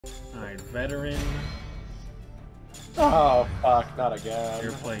Alright, veteran. Oh fuck, not again.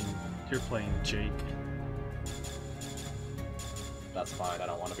 You're playing Jake. That's fine, I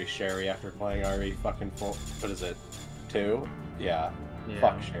don't want to be Sherry after playing RE fucking full. What is it? 2? Yeah.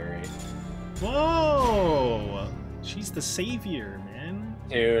 Fuck Sherry. Whoa! She's the savior, man.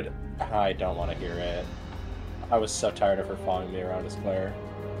 Dude, I don't want to hear it. I was so tired of her following me around as Claire.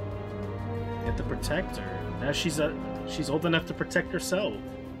 You have to protect her. Now she's old enough to protect herself.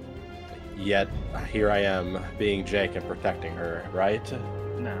 Yet, here I am, being Jake and protecting her, right?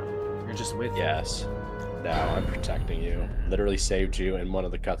 No, you're just with her. Yes. Now I'm protecting you. Literally saved you in one of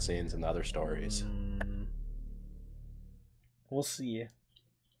the cutscenes in the other stories. We'll see.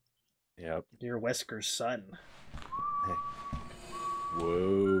 Yep. You're Wesker's son. Hey.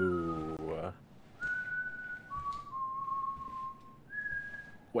 Whoa.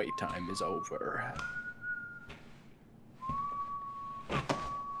 Wait time is over.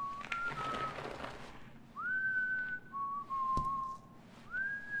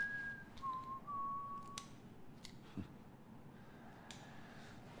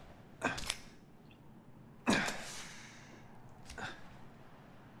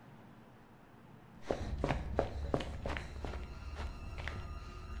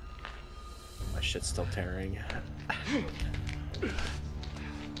 My shit's still tearing.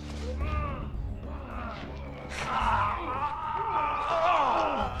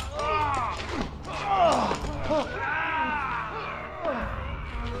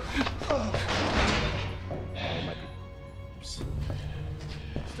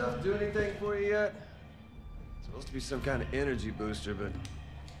 Stuff do anything for you yet? It's supposed to be some kind of energy booster, but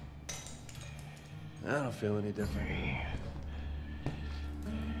I don't feel any different.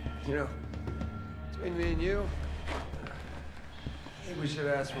 You know, between me and you, I think we should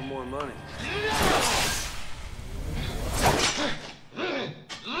ask for more money.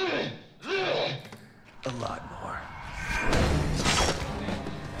 A lot more.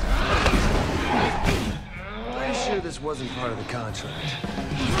 Pretty sure this wasn't part of the contract.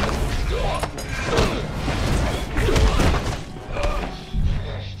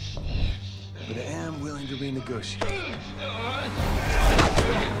 But I am willing to renegotiate.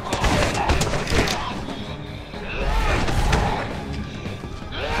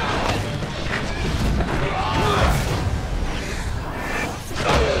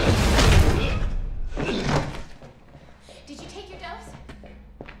 Did you take your dose?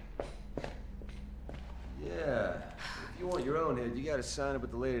 Yeah. If you want your own head, you gotta sign it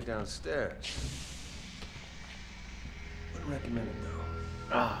with the lady downstairs. Wouldn't recommend it, though.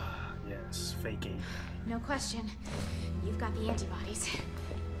 Ah, yes, faking. No question. You've got the antibodies.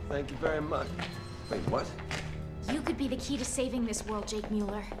 Thank you very much. Wait, what? You could be the key to saving this world, Jake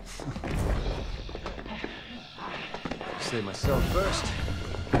Mueller. Save myself first.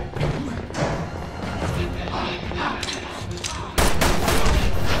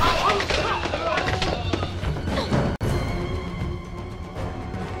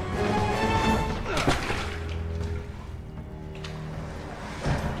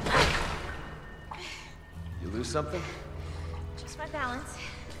 You lose something? Just my balance.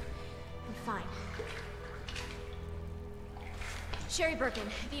 I'm fine. Sherry Birkin,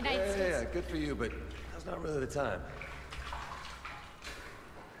 the United States. Yeah, good for you, but now's not really the time.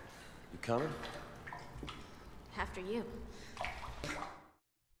 You coming? After you.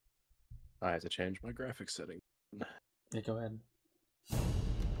 I have to change my graphics setting. Yeah, go ahead.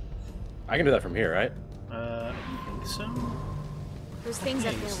 I can do that from here, right? I think so. Those things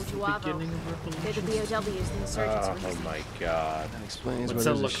up there were Duavo. They're the BOWs the insurgents were Oh using. my god. That explains What's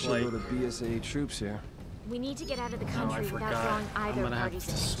why that there's a look shitload of BSA troops here. We need to get out of the Oh, I country without forgot. drawing I'm either gonna have party's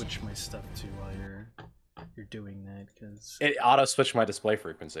to attention. switch my stuff too while you're doing that, because It auto-switched my display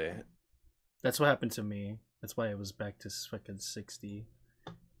frequency. that's what happened to me. That's why it was back to fucking 60.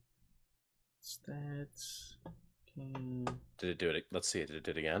 Stats. Okay. Did it do it? Let's see. Did it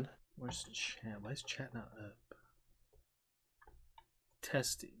do it again? Where's chat? Why is chat not up?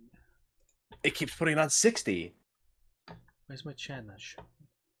 Testing. It keeps putting it on 60. Why is my chat not showing?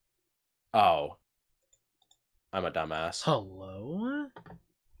 Oh. I'm a dumbass. Hello?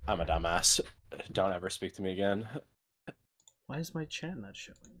 I'm a dumbass. Don't ever speak to me again. Why is my chat not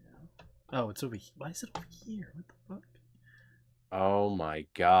showing now? Oh, it's over here. Why is it over here? What the fuck? Oh my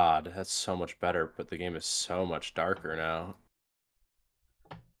god. That's so much better, but the game is so much darker now.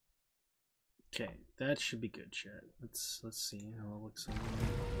 Okay, that should be good, chat. Let's see how it looks.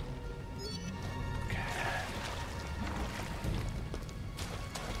 Okay.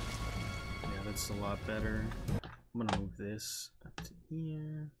 Yeah, that's a lot better. I'm gonna move this up to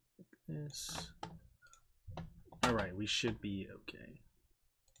here, like this. Alright, we should be okay.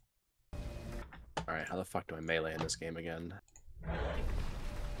 Alright, how the fuck do I melee in this game again?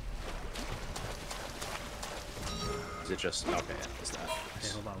 Is it just... okay, it's that. Okay,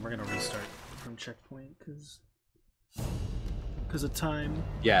 hold on, we're gonna restart from checkpoint, because of time.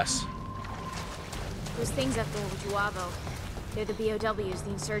 Yes. Those things up there with Juavo. They're the BOWs,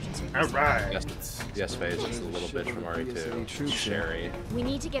 the insurgents are using. Alright! Yes, Phase, it's the little bitch from RE2. Sherry. We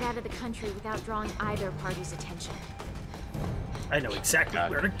need to get out of the country without drawing either party's attention. I know exactly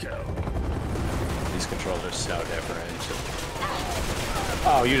where to go. These controls are so different.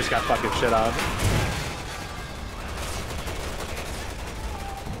 Oh, you just got fucking shit on.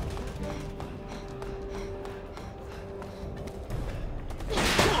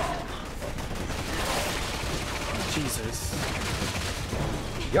 Jesus.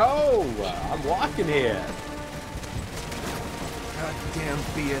 Yo! I'm walking here. Goddamn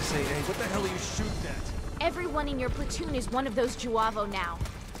BSAA. What the hell are you shooting at? Everyone in your platoon is one of those Juavo now.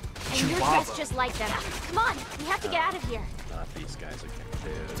 And you're Juavo. dressed just like them. Come on, we have to get out of here. Not these guys again,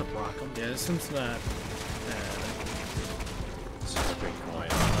 dude. It's a Brockham. Yeah, this one's not bad. Super coin.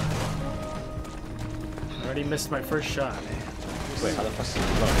 I already missed my first shot. Wait, how the fuck is it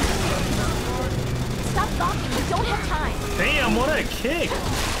Stop talking, we don't have time. Damn, what a kick!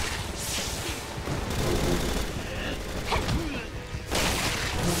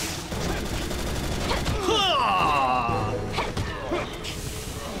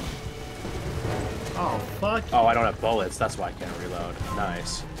 Oh, fuck. Oh, I don't have bullets. That's why I can't reload.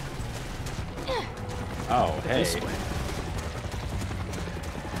 Nice. Oh, hey. This way.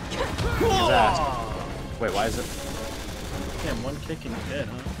 Use that. Wait, why is it? Damn, one kick and you're dead,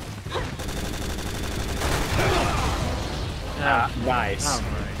 huh? Ah, nice.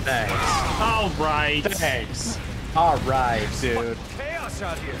 Alright. Thanks. Alright. Thanks. Alright, dude. Chaos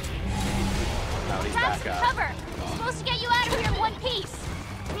out here. Now he's Grab back some up. cover. We're supposed to get you out of here in one piece.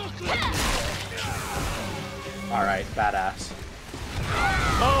 Alright, badass.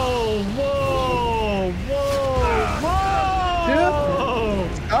 Oh, whoa! Whoa! Whoa!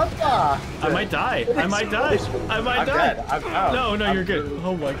 I might die. I might die. I might I'm die. dead. I'm out. No, no, I'm you're good.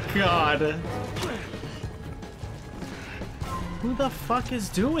 Oh my god. Who the fuck is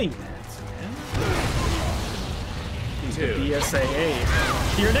doing that, man? He's the Dude. BSAA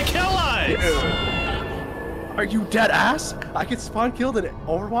here to kill us! Dude. Are you dead ass? I get spawn killed in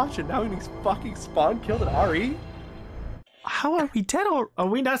Overwatch and now he's fucking spawn killed in RE? How are we dead? Are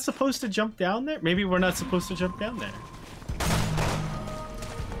we not supposed to jump down there? Maybe we're not supposed to jump down there.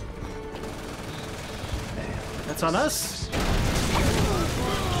 That's on us.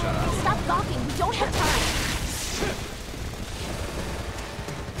 Stop talking, we don't have time.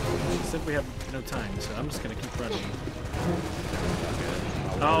 She said we have no time, so I'm just gonna keep running.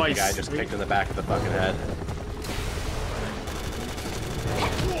 Oh, I the guy just see. kicked in the back of the fucking head.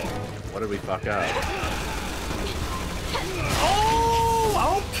 What did we fuck up?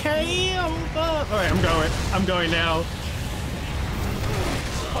 Oh, okay. Alright, I'm going now.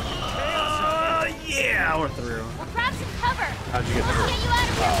 Yeah, we're through. We'll grab some cover. How'd you get Let's through? get you out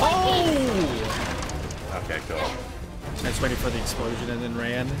of here in one piece. Oh! Okay, cool. I was waiting for the explosion and then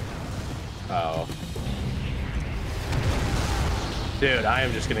ran. Oh. Dude, I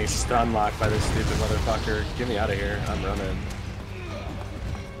am just getting stun locked by this stupid motherfucker. Get me out of here. I'm running.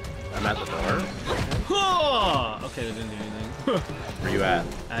 I'm at the door. Oh! Okay, that didn't do anything. Where you at?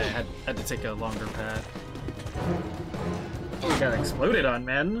 I had to take a longer path. We got exploded on,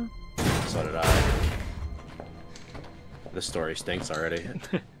 man. So did I. This story stinks already.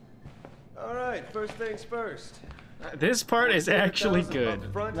 All right, first things first. This part is actually good.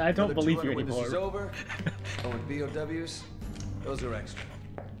 Up front, I don't another believe you 200 when this is anymore. over. Going BOWs, those are extra.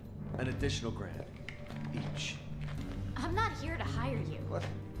 An additional grand each. I'm not here to hire you. What?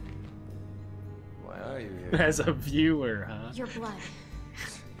 Why are you here? As a viewer, huh? Your blood.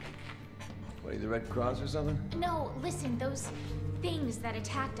 What, are you the Red Cross or something? No, listen, those things that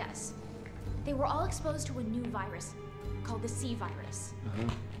attacked us. They were all exposed to a new virus called the C virus.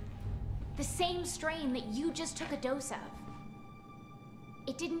 The same strain that you just took a dose of.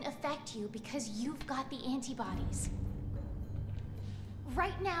 It didn't affect you because you've got the antibodies.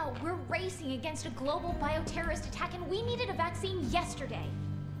 Right now, we're racing against a global bioterrorist attack and we needed a vaccine yesterday.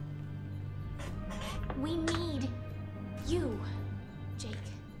 We need you, Jake.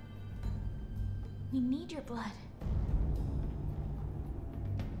 We need your blood.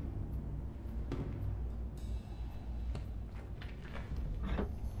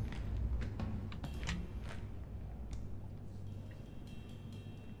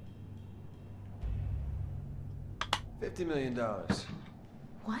 $50 million.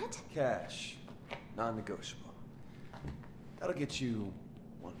 What? Cash. Non-negotiable. That'll get you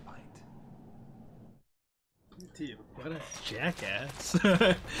one pint. Dude, what a jackass.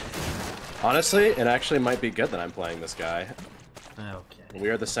 Honestly, it actually might be good that I'm playing this guy. Okay. We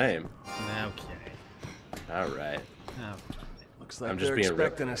are the same. Okay. Alright. Okay. Looks like I'm just they're being real.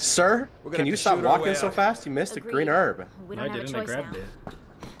 expecting us. Sir, We're gonna can you have to stop shoot our walking way so out. fast? You missed a Agreed. green herb. We No, don't I have a didn't. I choice grabbed now. it.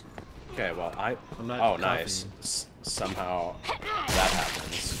 Okay, well, I'm not oh, coffee. nice. Somehow that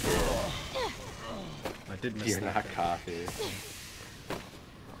happens. I did miss You're that not thing. coffee.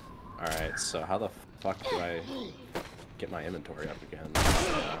 Alright, so how the fuck do I get my inventory up again?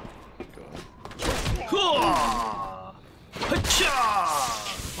 Go. Oh,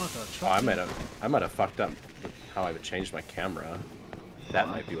 Oh, I might have fucked up how I would change my camera. That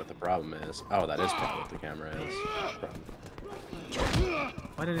might be what the problem is. Oh, that is probably what the camera is.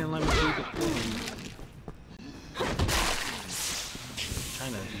 Why didn't it let me do the thing? I'm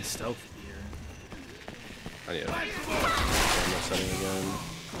trying to be stealthy here. I need a camera setting again.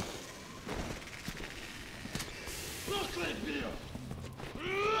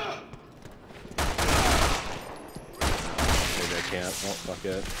 Maybe I can't. Oh, fuck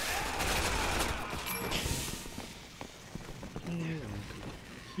it.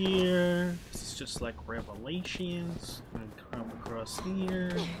 Here. This is just like Revelations. I'm gonna come across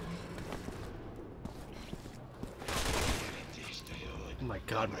here. Oh my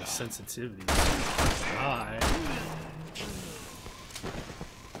god, my sensitivity is so high.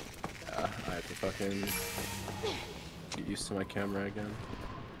 Yeah, I have to fucking get used to my camera again.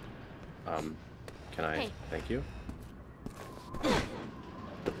 Can I? Hey. Thank you.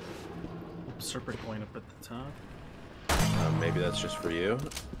 Serpent point up at the top. Maybe that's just for you.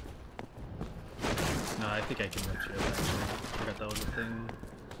 No, I think I can lift you up actually. I forgot that was a thing.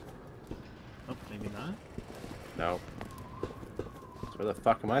 Oh, maybe not. No. So where the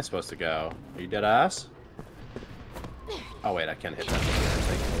fuck am I supposed to go? Are you dead ass? Oh wait, I can't hit that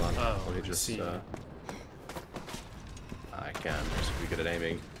thing. Hold on. Oh, Let me just. see. I can. Just be good at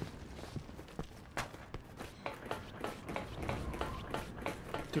aiming.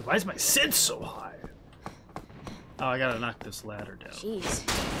 Dude, why is my sense so high? Oh, I gotta knock this ladder down. Jeez,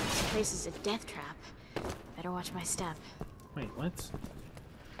 this place is a death trap. Better watch my step. Wait, what?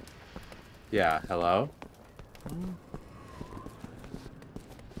 Yeah. Hello.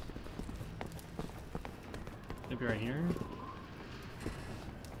 Maybe right here?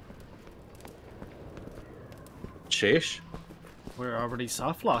 Sheesh. We're already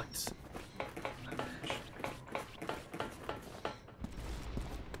soft locked.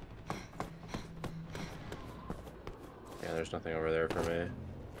 Yeah, there's nothing over there for me.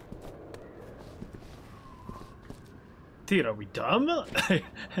 Dude, are we dumb?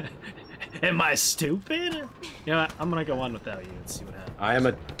 Am I stupid? You know what? I'm gonna go on without you and see what happens. I am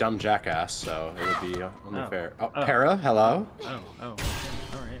a dumb jackass, so it would be only Oh. fair. Oh, Oh. Para, hello. Oh, okay.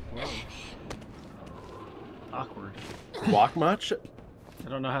 Alright, well. Awkward. Walk much? I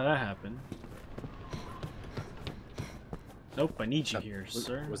don't know how that happened. Nope, I need you here,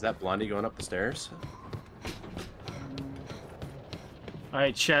 sir. Was that Blondie going up the stairs?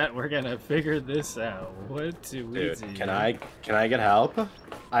 Alright, chat, we're gonna figure this out. What do we do? Dude, can I get help?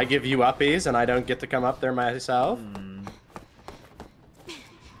 I give you uppies and I don't get to come up there myself?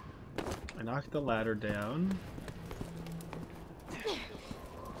 I knocked the ladder down.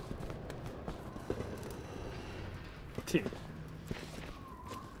 Dude.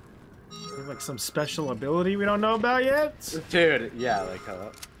 You have, like some special ability we don't know about yet? Dude, yeah, like,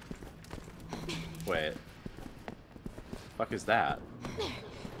 wait. Fuck is that?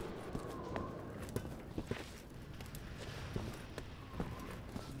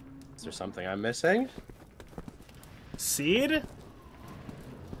 Is there something I'm missing? Seed?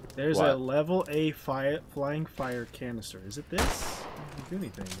 There's a What? level A flying fire canister. Is it this? Doesn't do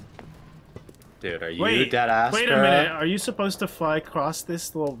anything. Dude, are you Wait, dead ass? wait a minute. Are you supposed to fly across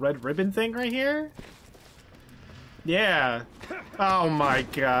this little red ribbon thing right here? Yeah. Oh my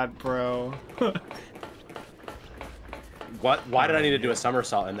god, bro. What? Why did I need to do a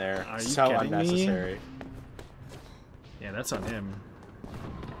somersault in there? Are you So kidding me? unnecessary. Yeah, that's on him.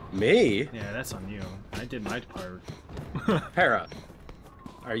 Me? Yeah, that's on you. I did my part. Para,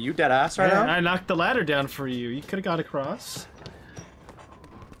 are you dead ass right Yeah, now? I knocked the ladder down for you. You could have got across.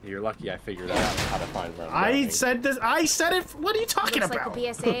 You're lucky I figured out how to find where I'm I going. said this. I said it. What are you talking Looks about?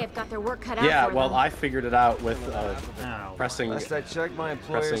 like the BSA have got their work cut out Yeah, for well, them. I figured it out with Ow. pressing. Last I checked, my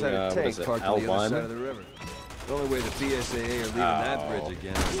employers Pressing, had a what tank is it, parked on the L1? other side of the river. The only way the BSAA are leaving that bridge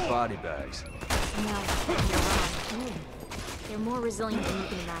again is body bags. No, you're wrong. They're more resilient than you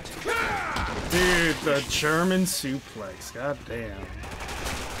can imagine. Dude, the German suplex. God damn.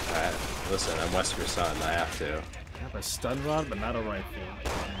 Alright, listen, I'm Wesker's son. I have to. I have a stun rod, but not a rifle.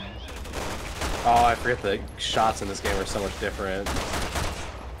 Oh, I forget the shots in this game are so much different.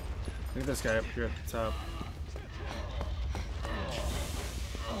 Look at this guy up here at the top.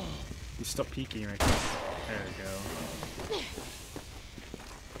 He's still peeking right there. There we go.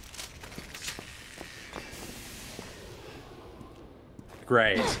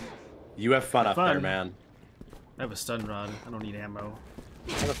 Great. You have fun up there, man. I have a stun rod. I don't need ammo.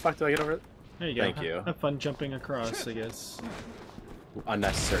 How the fuck do I get over it? There you go. Thank you. Have fun jumping across, I guess.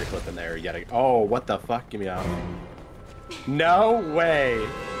 Unnecessary flip in there yet again. Oh, what the fuck? Give me out. No way.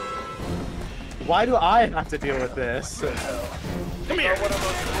 Why do I have to deal with this? Come here. One of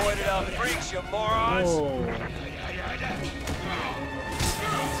those roided out freaks, you morons. Oh.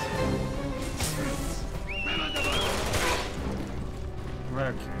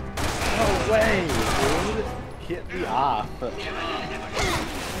 Okay. No way, dude. Get me off.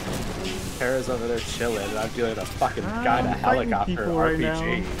 Kara's over there chilling, and I'm dealing with a fucking guy in a helicopter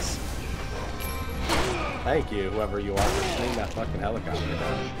RPGs. Thank you, whoever you are, for shooting that fucking helicopter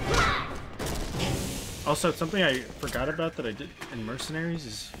down. Also, something I forgot about that I did in Mercenaries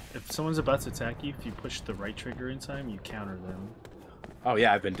is if someone's about to attack you, if you push the right trigger in time, you counter them. Oh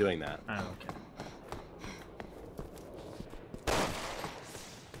yeah, I've been doing that. Oh, okay.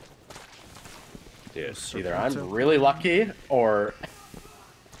 Dude, either I'm really lucky, or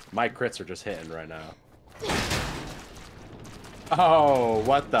my crits are just hitting right now. Oh,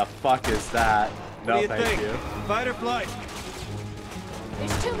 what the fuck is that? No, thank you. Fight or flight?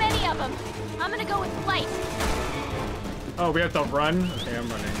 There's too many of them. I'm gonna go with flight. Oh, we have to run? Okay, I'm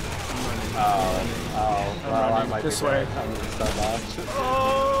running. Well, I might this be way. I'm gonna start off.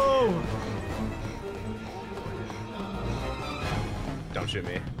 Oh! Don't shoot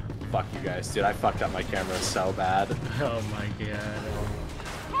me. Fuck you guys, dude. I fucked up my camera so bad. Oh my god.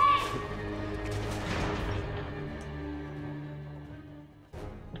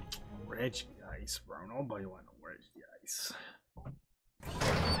 Where's the ice, bro? Nobody wanna know where's the ice.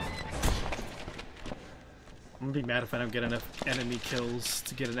 I'm gonna be mad if I don't get enough enemy kills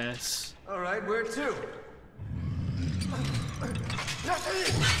to get an S. All right, where to?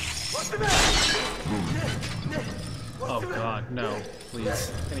 Oh god, no.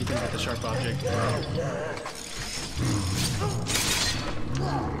 Please. Anything but the sharp object.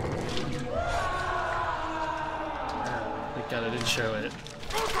 Thank god I didn't show it.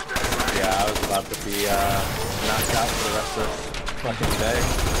 Yeah, I was about to be knocked out for the rest of the fucking day.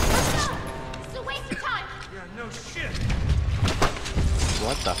 It's a waste of time. Yeah, no shit.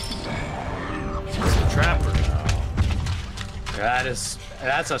 What the? It's a trapper.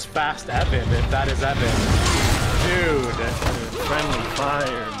 That's as fast Evan, if that is Evan. Dude. Friendly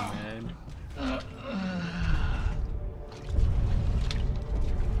fire, man.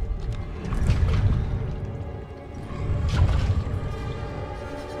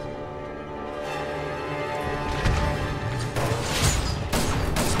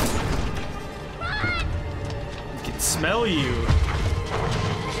 I can smell you.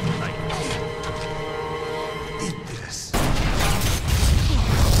 Eat this.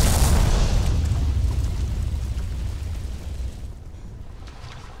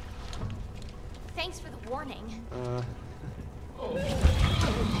 Thanks for the warning.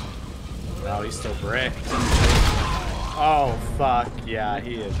 Oh, he's still bricked. Oh, fuck. Yeah,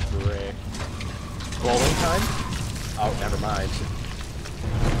 he is bricked. Rolling time? Oh, never mind.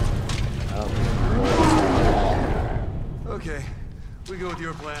 Okay, we go with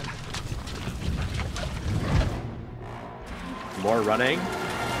your plan. More running?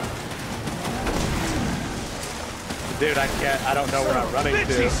 Dude, I don't know where I'm running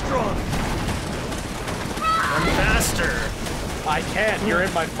to. Strong. Run faster. I can't, you're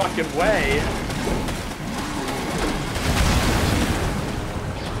in my fucking way.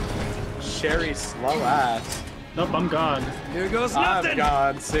 Sherry's slow ass. Nope, I'm gone. Here goes nothing. I'm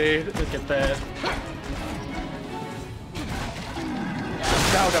gone, see? Look at that.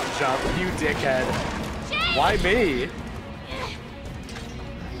 No, don't jump, you dickhead. Why me?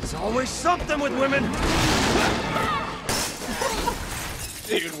 There's always something with women.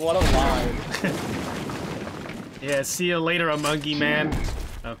 Dude, what a line. Yeah, see you later, a monkey man.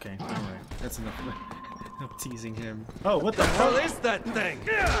 Okay, alright. That's enough of teasing him. Oh, what the hell? What is that thing?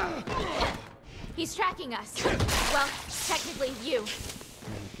 He's tracking us. Well, technically you.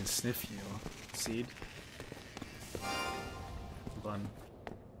 He can sniff you. Seed. Hold on.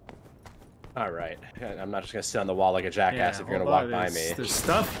 Alright, I'm not just gonna sit on the wall like a jackass if you're gonna hold walk on, by me. There's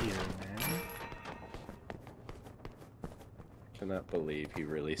stuff here, man. I cannot believe he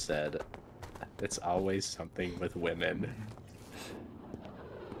really said, it's always something with women.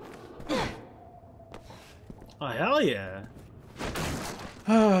 Oh, hell yeah.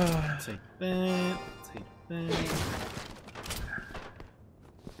 Take that. Take that.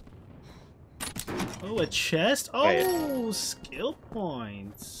 Oh, a chest? Oh, Wait. skill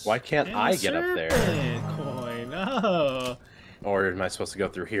points. Why can't And I a get up there? serpent coin. Oh. Or am I supposed to go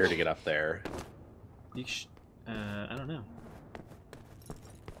through here to get up there? I don't know.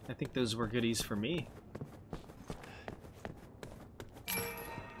 I think those were goodies for me.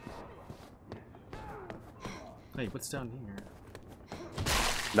 Hey, what's down here?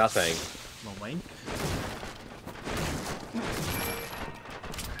 Nothing. A wank?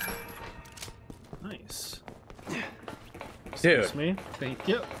 Nice. Dude, Excuse me. Thank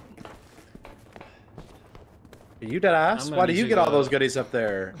you. are you dead ass? I'm Why do gonna you use get all a- those goodies up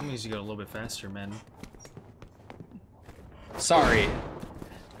there? I'm gonna need you to go a little bit faster, man. Sorry.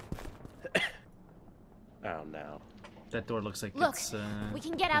 Oh no. That door looks like Look, it's we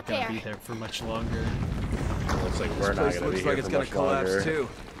can get not out gonna there. be there for much longer. Looks like we're not Place gonna be looks here like it's for gonna much collapse longer. too.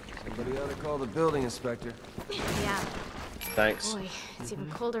 Somebody ought to call the building inspector. Yeah. Thanks. Boy, it's even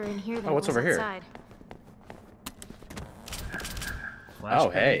colder in here than Oh, what's it was over here? outside.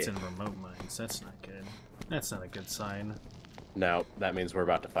 Flashbangs hey. and remote mines. That's not good. That's not a good sign. No, that means we're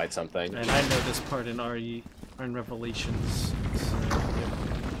about to fight something. And I know this part in RE or in Revelations. So,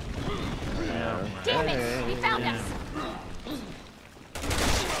 yeah. Damn it! We found Yeah. us!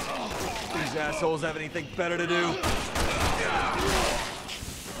 These assholes have anything better to do?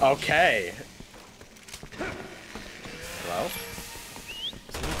 Okay. Hello?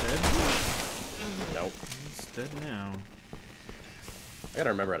 Is he dead? Nope. He's dead now. I gotta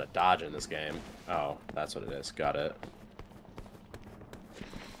remember how to dodge in this game. Oh, that's what it is. Got it.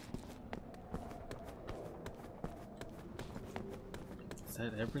 Is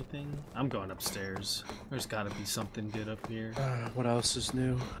that everything? I'm going upstairs. There's gotta be something good up here. What else is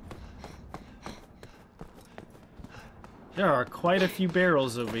new? There are quite a few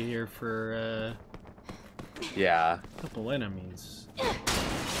barrels over here for Yeah. a couple enemies.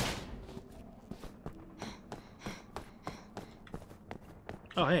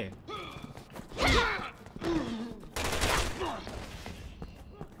 Oh, hey.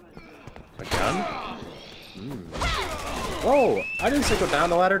 A gun? Oh, I didn't say go down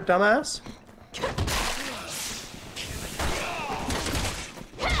the ladder, dumbass.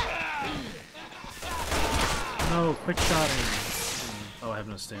 No, quick shotting. Oh, I have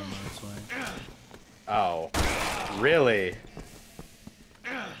no stamina, that's why. Oh, really?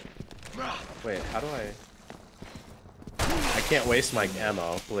 Wait, how do I... I can't waste my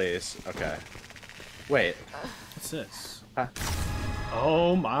ammo, please. Okay. Wait. What's this? Huh.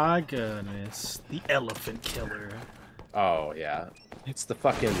 Oh my goodness. The elephant killer. Oh, yeah. It's the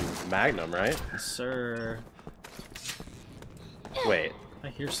fucking Magnum, right? Yes, sir. Wait. I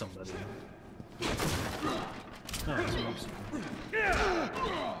hear somebody. Oh, it's awesome.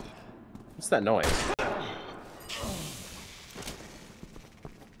 What's that noise?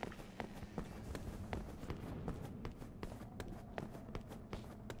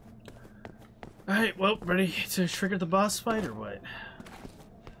 Alright, well, ready to trigger the boss fight or what?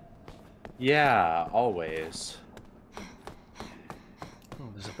 Yeah, always. Oh,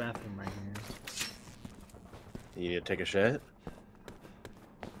 there's a bathroom right here. You need to take a shit?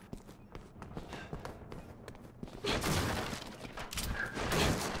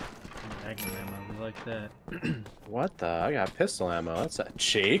 Magnum ammo, we like that. What the? I got pistol ammo. That's a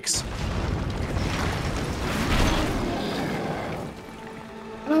cheeks.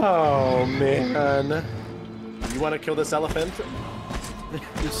 Oh, man. You want to kill this elephant?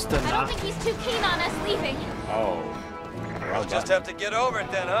 Just I don't knock. think he's too keen on us leaving. Oh. We'll just have to get over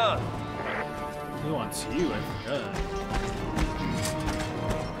it then, huh? He wants you, I forgot.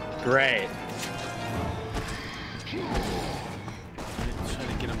 Great. Try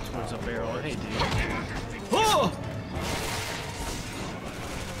to get him towards a barrel. Hey, dude. Oh!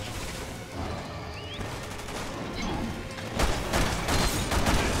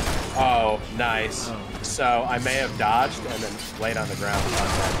 Oh, nice. Oh. So I may have dodged and then laid on the ground.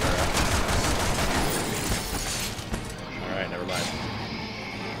 Alright, never mind.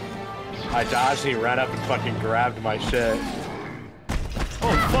 I dodged and he ran up and fucking grabbed my shit.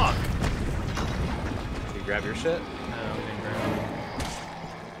 Oh, fuck! Did he grab your shit? No, he didn't grab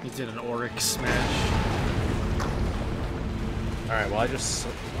it. He did an auric smash. Alright, well I just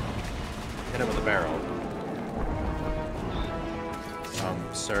hit him with a barrel.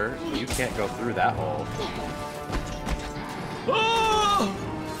 Sir, you can't go through that hole. Oh!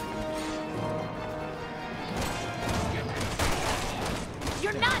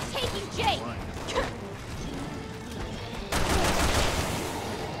 You're not taking Jake!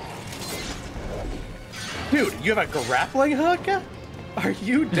 Dude, you have a grappling hook? Are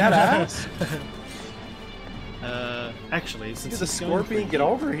you dead ass? Actually, since He's a scorpion, get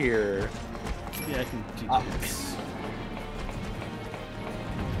over here. Maybe I can do this.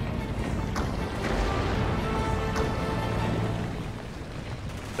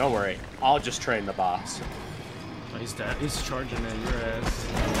 Don't worry, I'll just train the boss. Oh, he's dead. He's charging at your ass.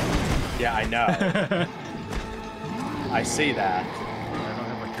 Yeah, I know. I see that. I don't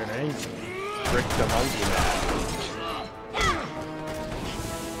have a good angle. Rick the monkey man.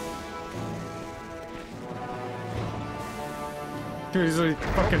 Dude, he's a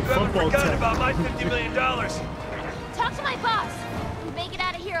fucking You haven't football forgotten team. about my $50 million. Talk to my boss. We make it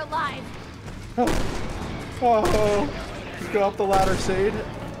out of here alive. Oh, go up the ladder, Sade.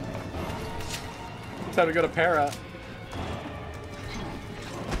 Time to go to Para.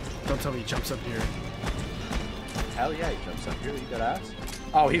 Don't tell me he jumps up here. Hell yeah, he jumps up here. You dead ass.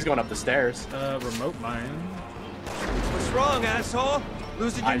 Oh, he's going up the stairs. Remote mine. What's wrong, asshole?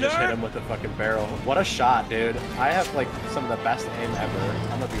 Losing your I just hit nerve? him with a fucking barrel. What a shot, dude. I have like some of the best aim ever.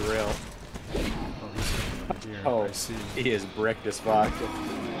 I'm gonna be real. Oh, I see. he is bricked as fuck.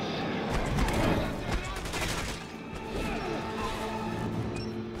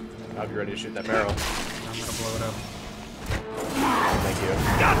 I'll be ready to shoot that barrel. I'm gonna blow it up. Thank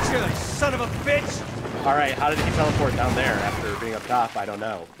you. Gotcha, you son of a bitch! Alright, how did he teleport down there after being up top? I don't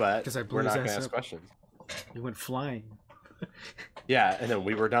know, but 'Cause I blew we're his not gonna ass ask up. questions. He went flying. Yeah, and then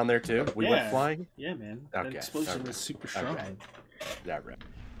we were down there too. We went Yeah. flying. Yeah, man. That Okay, explosion alright, was super strong. okay. Yeah, right.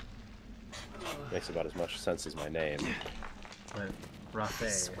 Makes about as much sense as my name. But I Rafe.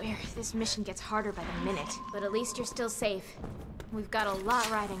 swear, this mission gets harder by the minute. But at least you're still safe. We've got a lot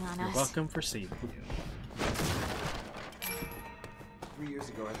riding on You're us. welcome for saving you. 3 years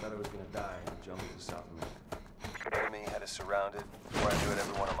ago, I thought I was gonna die in the jungles of South America. The enemy had us surrounded. Before I knew it,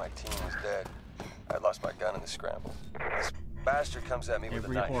 everyone on my team was dead. I lost my gun in the scramble. This bastard comes at me with a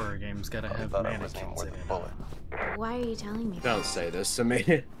Every knife. horror game's gotta I have thought I wasn't even mannequins worth in a it. bullet. Why are you telling me that? Don't say this to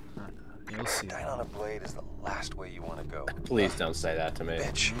me. You'll see. Dying on a blade is the last way you want to go. Please don't say that to me.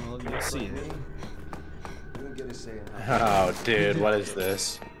 Bitch. Well, you'll see it. You don't get a say in how Oh, dude, what is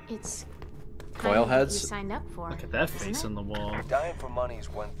this? It's Coil kind of what heads? you signed up for. Look at that isn't face it? on the wall. Dying for money is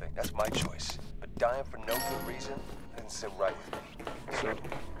one thing. That's my choice. But dying for no good reason didn't sit right with me. So,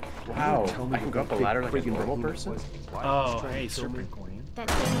 Wow, tell me I can what go up a big ladder like a friggin' normal behemoth person? was. Why was Oh, he trying hey, to kill me? Serpent Queen. That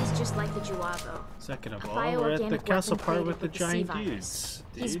thing is just like the Juavo. Second of A all, we're at the bioorganic castle weapon part created with the with the giant C-virus. dudes.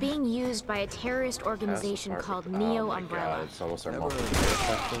 He's dude. being used by a terrorist organization called Neo Oh my Umbrella. God, it's almost our Never multiplayer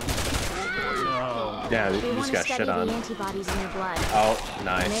section. No. Yeah, They you want just to got study shit the on. antibodies in your blood. Oh, And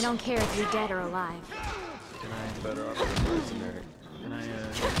they nice. don't care if you're dead or alive. Better off as a mercenary. Can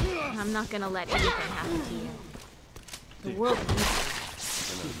I, I'm not gonna let anything happen to you. The world needs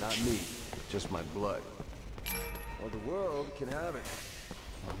you. No, not me. Just my blood. Or the world can have it.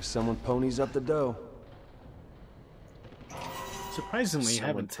 As long as someone ponies up the dough. surprisingly, Someone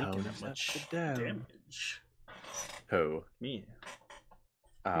haven't taken ponies that up much the dough. damage. Who? Me.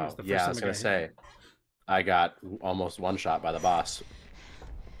 Oh, was the first yeah, I time was I gonna got say. I got almost one shot by the boss.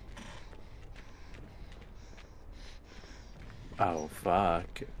 Oh,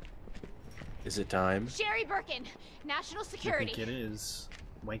 fuck. Is it time? Sherry Birkin, National I Security. think it is.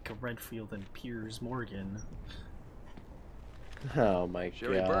 Micah Redfield and Piers Morgan. Oh my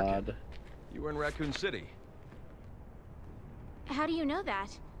Sherry god. Birkin. You were in Raccoon City, How do you know that?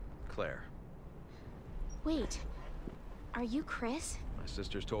 Claire. Wait, are you Chris? My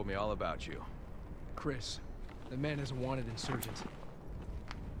sisters told me all about you. Chris, the man is a wanted insurgent.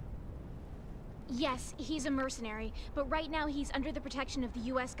 Yes, he's a mercenary, but right now he's under the protection of the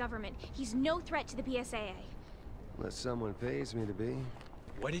US government. He's no threat to the PSAA. Unless someone pays me to be.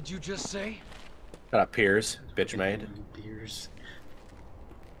 What did you just say? Shut up, Piers. Bitch made. Piers.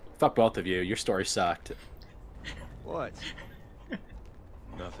 Fuck both of you. Your story sucked. What?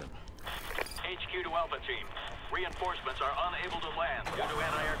 Nothing. HQ to Alpha Team. Reinforcements are unable to land due to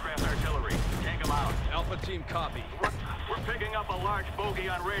anti-aircraft artillery. Take them out. Alpha Team, copy. We're picking up a large bogey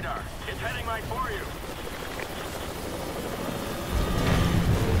on radar. It's heading right for you.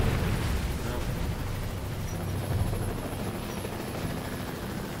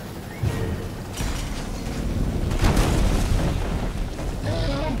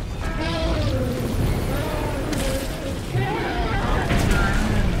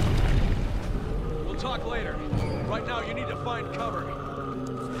 We'll talk later. Right now, you need to find cover.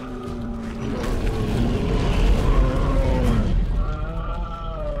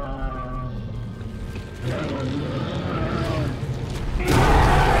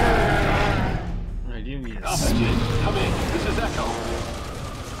 Alright, you need Alpha Team, come in. This is Echo.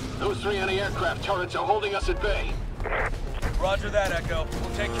 Those 3 anti-aircraft turrets are holding us at bay. Roger that, Echo.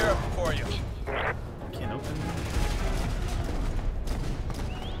 We'll take care of it for you. Can't open.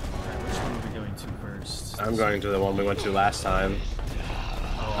 Alright, which one are we going to first? I'm going to the one we went to last time.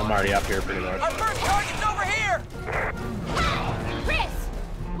 Oh, I'm already up here pretty much. Our first target's over here! Chris,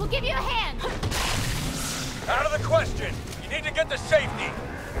 we'll give you a hand. Out of the question! You need to get to safety!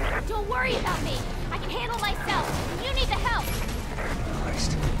 Don't worry about me. I can handle myself. You need the help.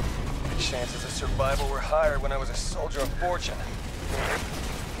 Christ. The chances of survival were higher when I was a soldier of fortune.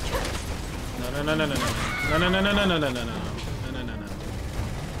 No. No.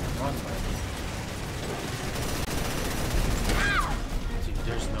 Wrong way. Dude,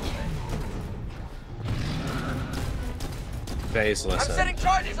 there's no way. Phase, I'm listen. setting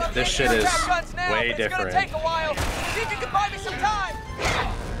charges on This the shit is aircraft guns now, way but it's different. gonna take a while. See if you can buy me some time.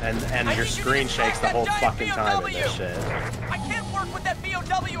 And I your need you to screen distract shakes the that whole giant fucking time in this BOW. shit. I can't work with that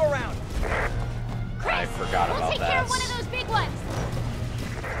BOW around. Chris, I forgot we'll about take care that. of one of those big ones.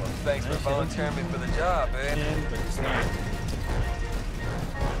 Well, thanks for volunteering me for the job, babe. Can, but it's not.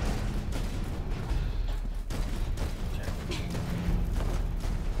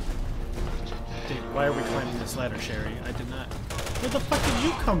 Dude, why are we climbing this ladder, Sherry? I did not. Where the fuck did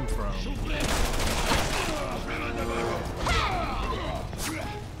you come from?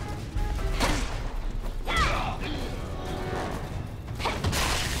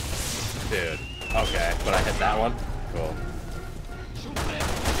 Dude. Okay, but I hit that one. Cool.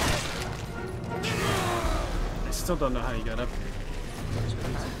 I still don't know how you got up here.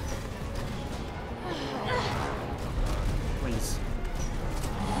 Please.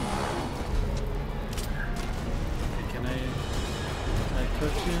 Okay, can I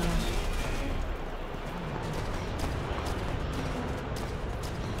cook you?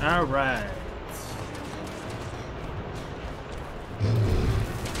 All right.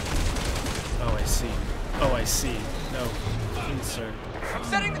 Oh, I see. Oh, I see. No, insert. I'm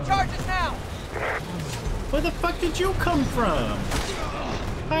setting the charges now. Where the fuck did you come from?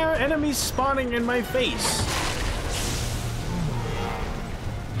 Why are enemies spawning in my face?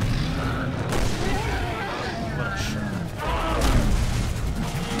 What a shirt.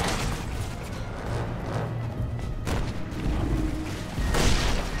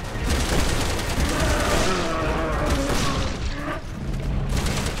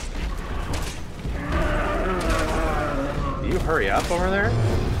 You hurry up over there?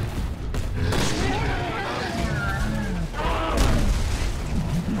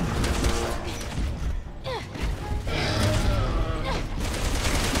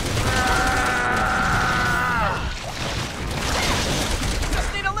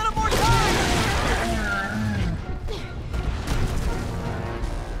 Just need a little more time.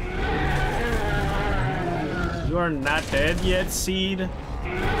 You are not dead yet, Seed. Okay,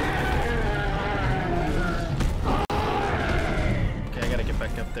 I gotta get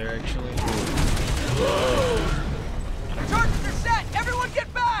back up there, actually. The charges are set. Everyone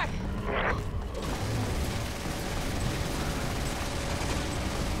get back.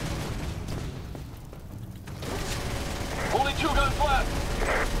 Only 2 guns left.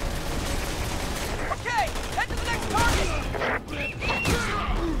 Okay, head to the next target.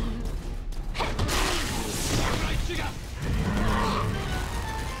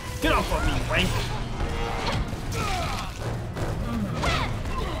 Get off of me, wank!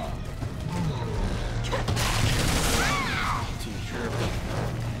 Teacher.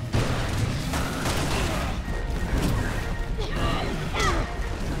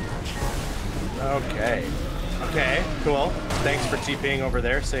 Okay. Okay, cool. Thanks for TPing over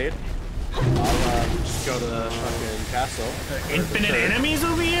there, Sade. I'll just go to the fucking castle. Infinite enemies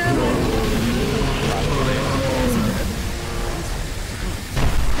over here?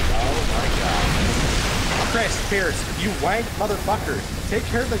 Oh my god. Chris, Pierce, you wank motherfuckers. Take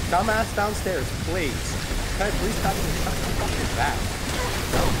care of the dumbass downstairs, please. Can I please have you shut the fucking back?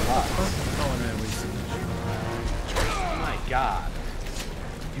 That was Oh, and I wasted it. Oh my god.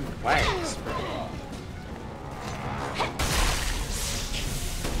 You wanks, bro.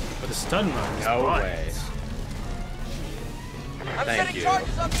 But the stun run is No butt. way. I'm Thank setting you.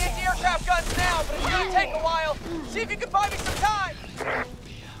 charges on the anti-aircraft guns now, but it's gonna take a while. See if you can buy me some time.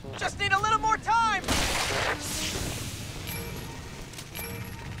 Just need a little more time.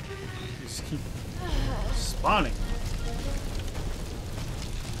 Just keep spawning.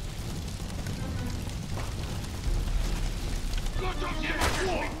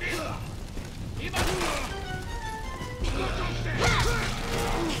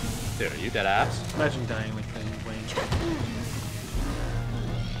 Dude, are you dead ass? Imagine dying like that, Wayne.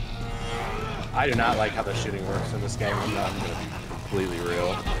 I do not like how the shooting works in this game. I'm gonna be completely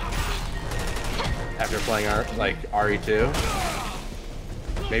real. After playing RE2.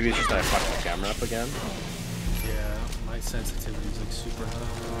 Maybe it's just that I fucked the camera up again. Yeah, my sensitivity is like super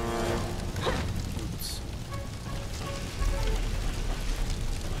high. Oops.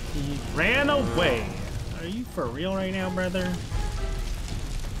 He ran away. Are you for real right now, brother?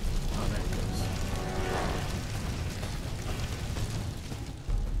 Oh, there he goes.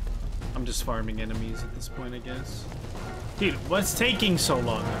 I'm just farming enemies at this point, I guess. Dude, what's taking so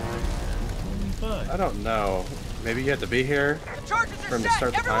long? Holy fuck. I don't know. Maybe you have to be here for him to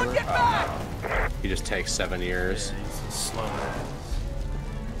start the timer? Oh, no. He just takes 7 years. Yeah, he's slow ass.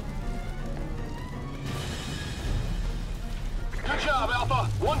 Good job, Alpha.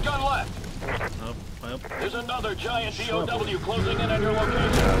 One gun left. Oh, well. There's another giant BOW closing in on your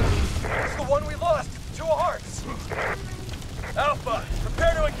location. It's the one we lost. 2 hearts. Alpha,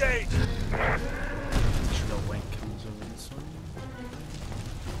 prepare to engage. Sure no wank comes over this one.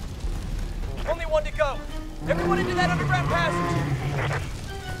 Only one to go. Everyone into that underground passage.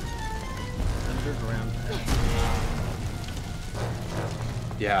 Underground passage.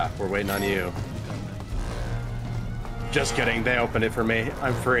 Yeah, we're waiting on you. Just kidding, they opened it for me.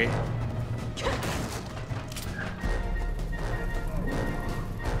 I'm free.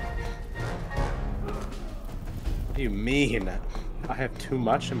 What do you mean? I have too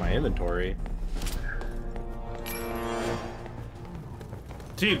much in my inventory.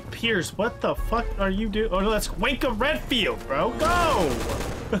 Dude, Pierce, what the fuck are you doing? Oh, let's wank a Redfield, bro. Go!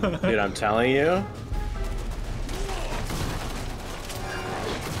 Dude, I'm telling you. You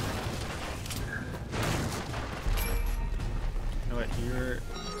know what, here...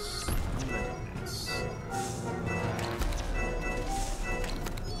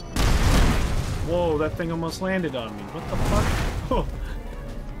 Whoa, that thing almost landed on me. What the fuck? Oh.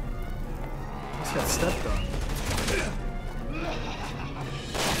 I just got stepped on.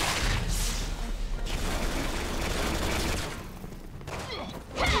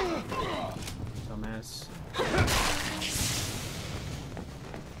 Dumbass.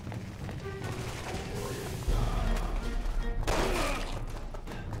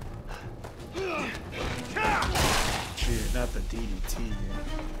 Dude, not the DDT.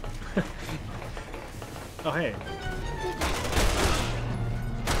 Oh, hey.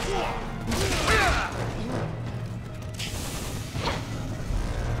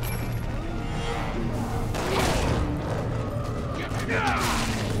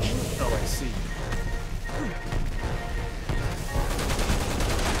 Oh, I see.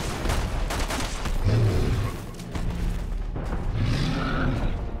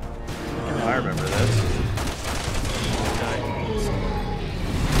 Oh, I remember this.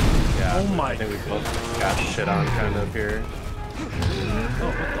 Yeah, Oh my I think we both got shit on kind of here.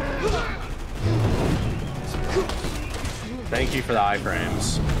 Thank you for the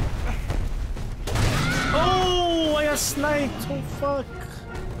iframes. Oh, I got sniped. Oh, fuck.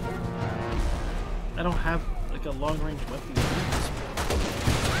 I don't have, like, a long-range weapon.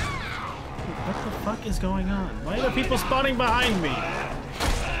 What the fuck is going on? Why are there people spawning behind me?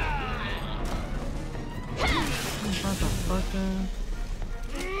 Motherfucker.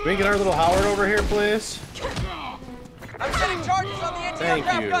 Can we get our little Howard over here, please? I'm setting charges on the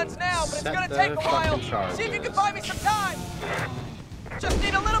anti-aircraft guns now, but it's gonna take a while. See if you can buy me some time. Just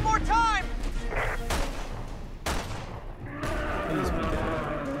need a little more time. Please be dead.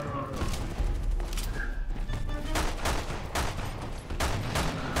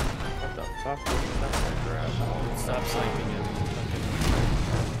 What the fuck? Stop sniping him.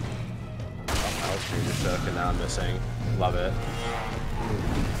 I was pretty just shook and now I'm missing. Love it.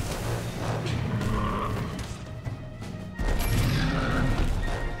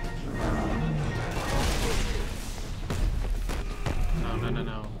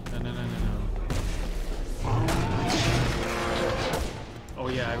 No. Oh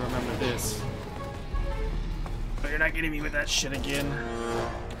yeah, I remember this. But you're not getting me with that shit again.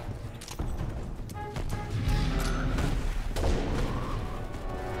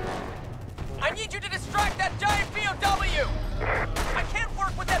 I need you to distract that giant BOW. I can't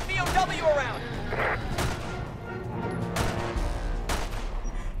work with that BOW around.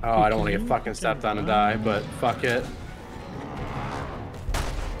 Oh, I don't want to get fucking stepped on and die, but fuck it.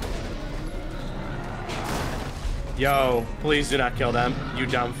 Yo, please do not kill them, you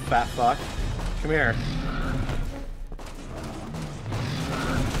dumb fat fuck. Come here.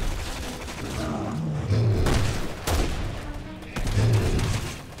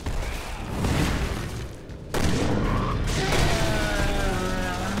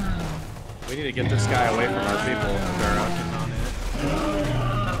 We need to get this guy away from our people, Vera.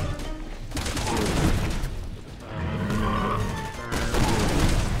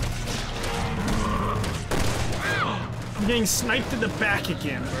 I'm getting sniped in the back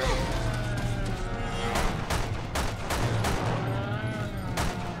again.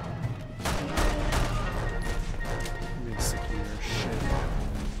 I'm getting sick of your shit.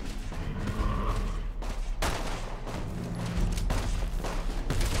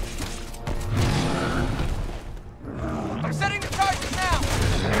 I'm setting the charges now!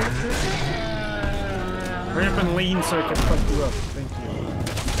 Hurry up and lean so I can fuck you up. Thank you.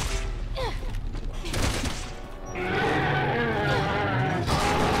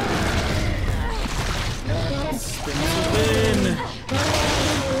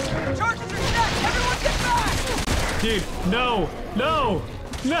 Charges are set! Everyone get back! Dude, no! No!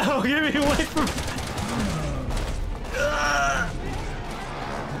 No! Get me away from...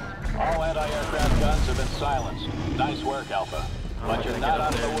 All anti-aircraft guns have been silenced. Nice work, Alpha. But you're not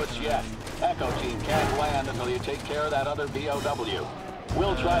out of the woods yet. Echo Team can't land until you take care of that other BOW.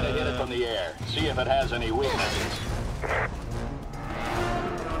 We'll try to hit it from the air, see if it has any weaknesses.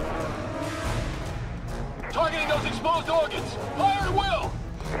 Targeting those exposed organs! Fire at will!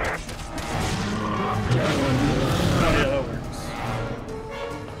 Oh yeah, that works.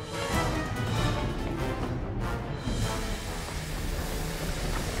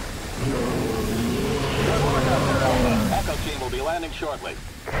 Good work out there, Alpha. Echo Team will be landing shortly.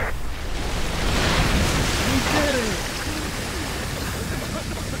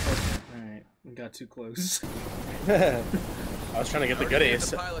 Alright, we got too close. I was trying to get the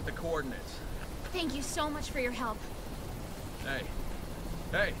goodies. The pilot the coordinates. Thank you so much for your help. Hey.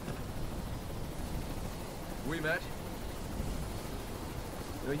 Hey. We met?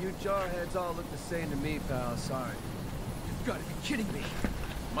 You jarheads all look the same to me, pal. Sorry. You've got to be kidding me.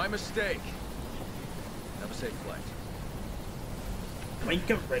 My mistake. Have a safe flight.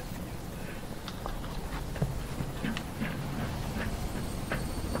 Wake up, Red.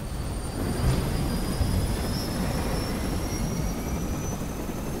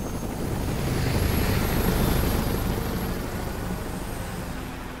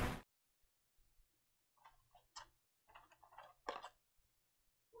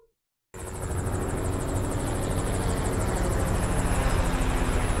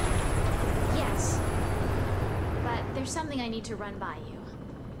 There's something I need to run by you.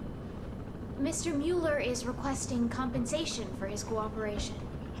 Mr. Mueller is requesting compensation for his cooperation.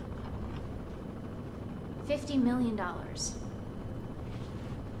 $50 million.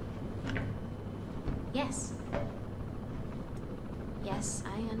 Yes. Yes,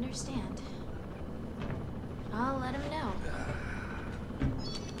 I understand. I'll let him know.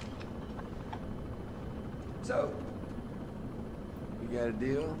 So, you got a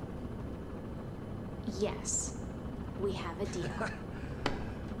deal? Yes. We have a deal.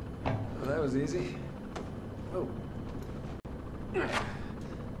 Well, that was easy. Oh.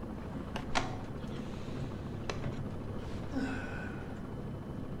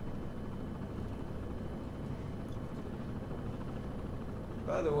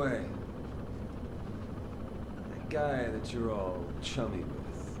 By the way, that guy that you're all chummy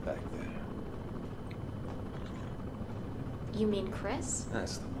with back there. You mean Chris?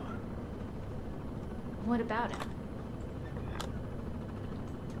 That's the one. What about him?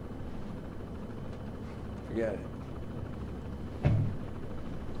 Forget it.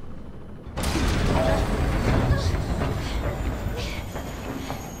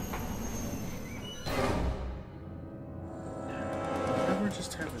 Never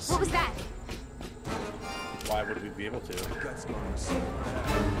just have a What was that? Why would we be able to? Guts going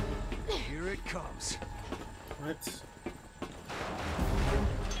to Here it comes. What?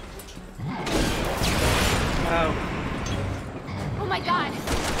 Wow. Oh my god!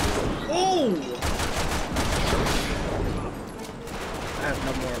 Oh! I have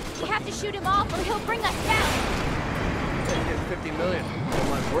no more. We have to shoot him off or he'll bring us down! Take it 50 million. Don't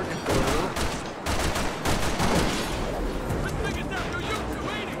mind working for a little. This thing is after you two,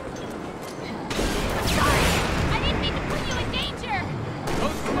 ain't it? I'm sorry! I didn't mean to put you in danger!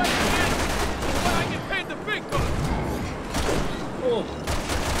 Don't sweat it, man! But I get paid the big bucks! Oh.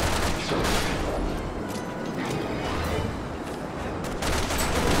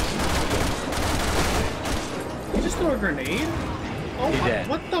 You just threw a grenade? Oh, He did.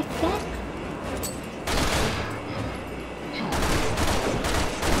 What the fuck?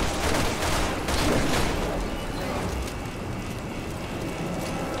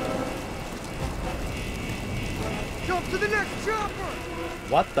 Jump to the next chopper!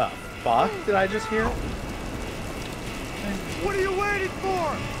 What the fuck did I just hear? What are you waiting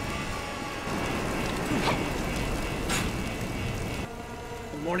for?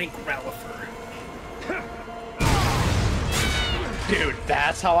 Good morning, Growlifer. Dude,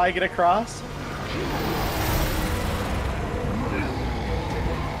 that's how I get across?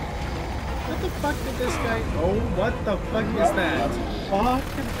 fuck did this guy? Oh, what the fuck is that? Fuck.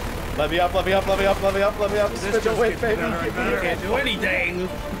 Let me up, let me up, let me up, let me up, let me up. Spin the weight, baby. I can't do anything.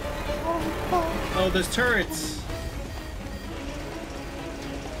 Oh, there's turrets.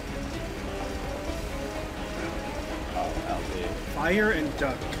 Fire and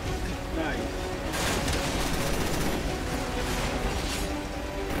duck. Nice.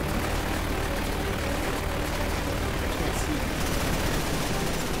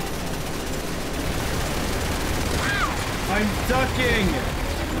 I'm ducking!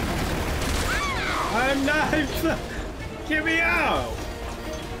 I'm not! Get me out!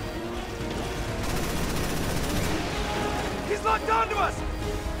 He's locked onto us!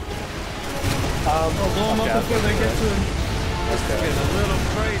 I'll blow him up before they get to him. This is getting a little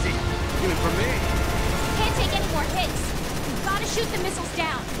crazy, even for me. Can't take any more hits. We've got to shoot the missiles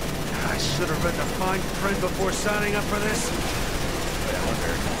down. I should have read the fine print before signing up for this. Wait, I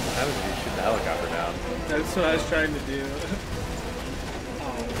wonder, how did you shoot the helicopter down? That's what I was trying to do.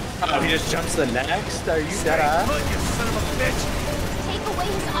 Oh, he just jumps the next? Are you dead ass? Look, you son of a bitch! Take away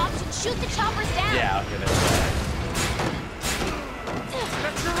his options. Shoot the choppers down. Yeah, okay, that's right.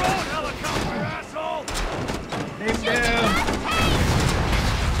 That's your own helicopter, asshole! Aim down!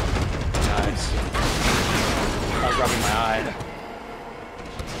 Nice. I was rubbing my eye.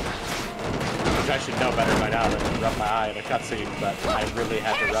 Which I should know better by now than to rub my eye in a cutscene, but I really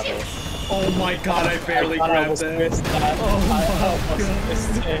had to rub it. Oh my god, I barely grabbed that. Oh my god.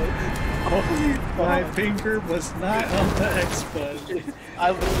 Missed it. Oh, my finger was not on the X button.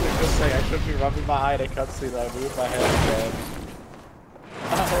 I literally just say I should be rubbing my eye in a cutscene that I moved my head again.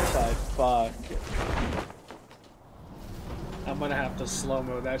 Oh my fuck. I'm gonna have to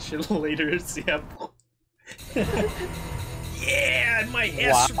slow-mo that shit later. See how... Yeah, and my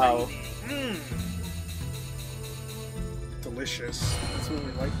S Wow. Delicious. That's what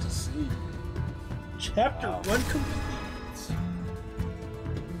we like to see. Chapter 1 complete.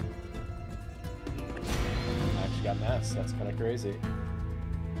 I actually got an S. That's kind of crazy.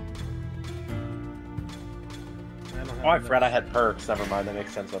 Oh, I forgot I had perks. Never mind. That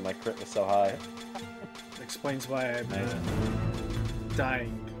makes sense when my crit was so high. Explains why I'm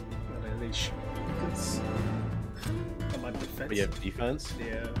dying when I lay shoot. I'm on defense. But you have defense?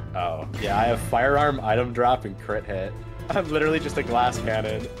 Yeah. Oh. Yeah, I have firearm, item drop, and crit hit. I'm literally just a glass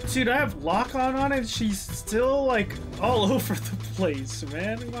cannon. Dude, I have lock-on on it, she's still, like, all over the place,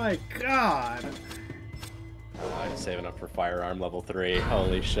 man. My god. I'm saving up for firearm level 3.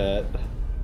 Holy shit.